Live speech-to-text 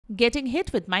Getting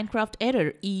hit with Minecraft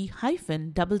error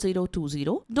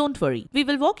E-0020? Don't worry, we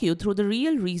will walk you through the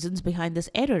real reasons behind this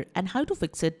error and how to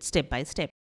fix it step by step.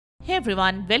 Hey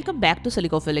everyone, welcome back to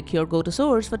Silicophilic, your go-to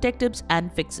source for tech tips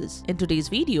and fixes. In today's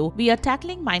video, we are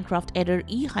tackling Minecraft error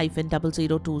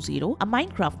E-0020, a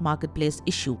Minecraft marketplace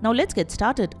issue. Now let's get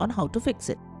started on how to fix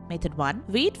it. Method 1.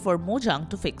 Wait for Mojang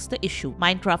to fix the issue.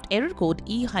 Minecraft error code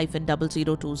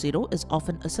E-0020 is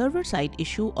often a server-side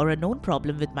issue or a known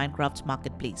problem with Minecraft's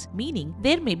marketplace, meaning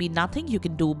there may be nothing you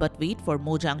can do but wait for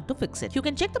Mojang to fix it. You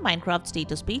can check the Minecraft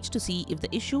status page to see if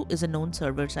the issue is a known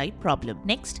server-side problem.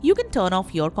 Next, you can turn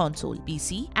off your console,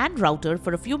 PC, and router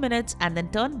for a few minutes and then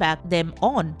turn back them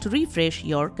on to refresh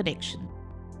your connection.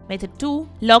 Method 2.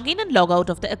 Log in and log out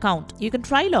of the account. You can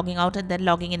try logging out and then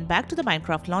logging in back to the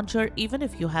Minecraft launcher even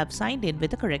if you have signed in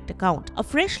with the correct account. A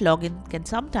fresh login can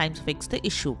sometimes fix the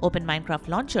issue. Open Minecraft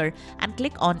launcher and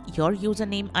click on your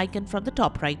username icon from the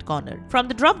top right corner. From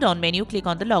the drop-down menu, click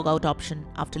on the logout option.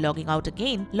 After logging out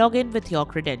again, log in with your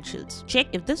credentials. Check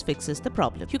if this fixes the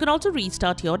problem. You can also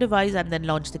restart your device and then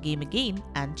launch the game again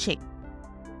and check.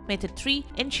 Method 3.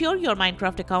 Ensure your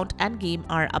Minecraft account and game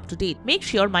are up to date. Make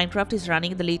sure Minecraft is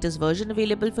running the latest version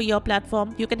available for your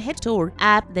platform. You can hit Store,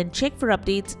 App, then check for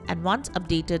updates, and once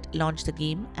updated, launch the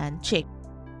game and check.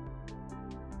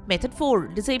 Method 4.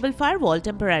 Disable firewall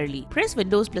temporarily. Press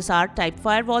Windows +R, type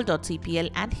firewall.cpl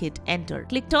and hit Enter.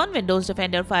 Click Turn Windows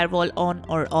Defender Firewall on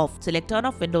or off. Select Turn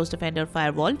off Windows Defender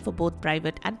Firewall for both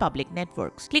private and public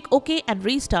networks. Click OK and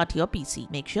restart your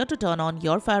PC. Make sure to turn on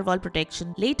your firewall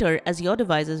protection later as your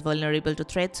device is vulnerable to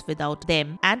threats without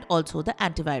them and also the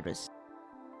antivirus.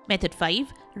 Method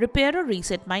 5. Repair or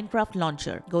reset Minecraft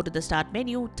launcher. Go to the Start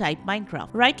menu, type Minecraft.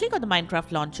 Right-click on the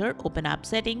Minecraft launcher, open App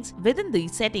Settings. Within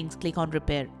these settings, click on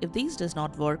Repair. If these does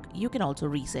not work, you can also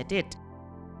reset it.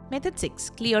 Method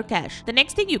 6. Clear cache. The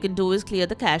next thing you can do is clear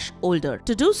the cache folder.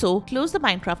 To do so, close the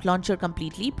Minecraft launcher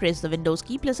completely, press the Windows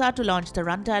key +R to launch the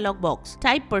Run dialog box.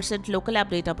 Type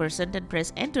 %localappdata% and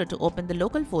press Enter to open the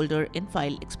local folder in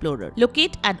File Explorer.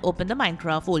 Locate and open the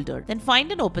Minecraft folder. Then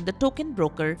find and open the Token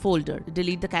Broker folder.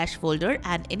 Delete the cache folder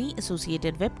and any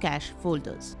associated web cache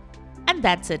folders. And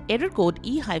that's it. Error code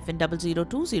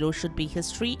E-0020 should be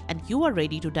history and you are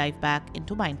ready to dive back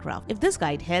into Minecraft. If this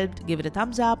guide helped, give it a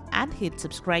thumbs up and hit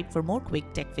subscribe for more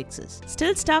quick tech fixes.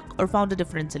 Still stuck or found a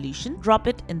different solution? Drop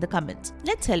it in the comments.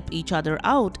 Let's help each other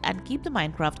out and keep the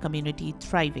Minecraft community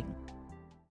thriving.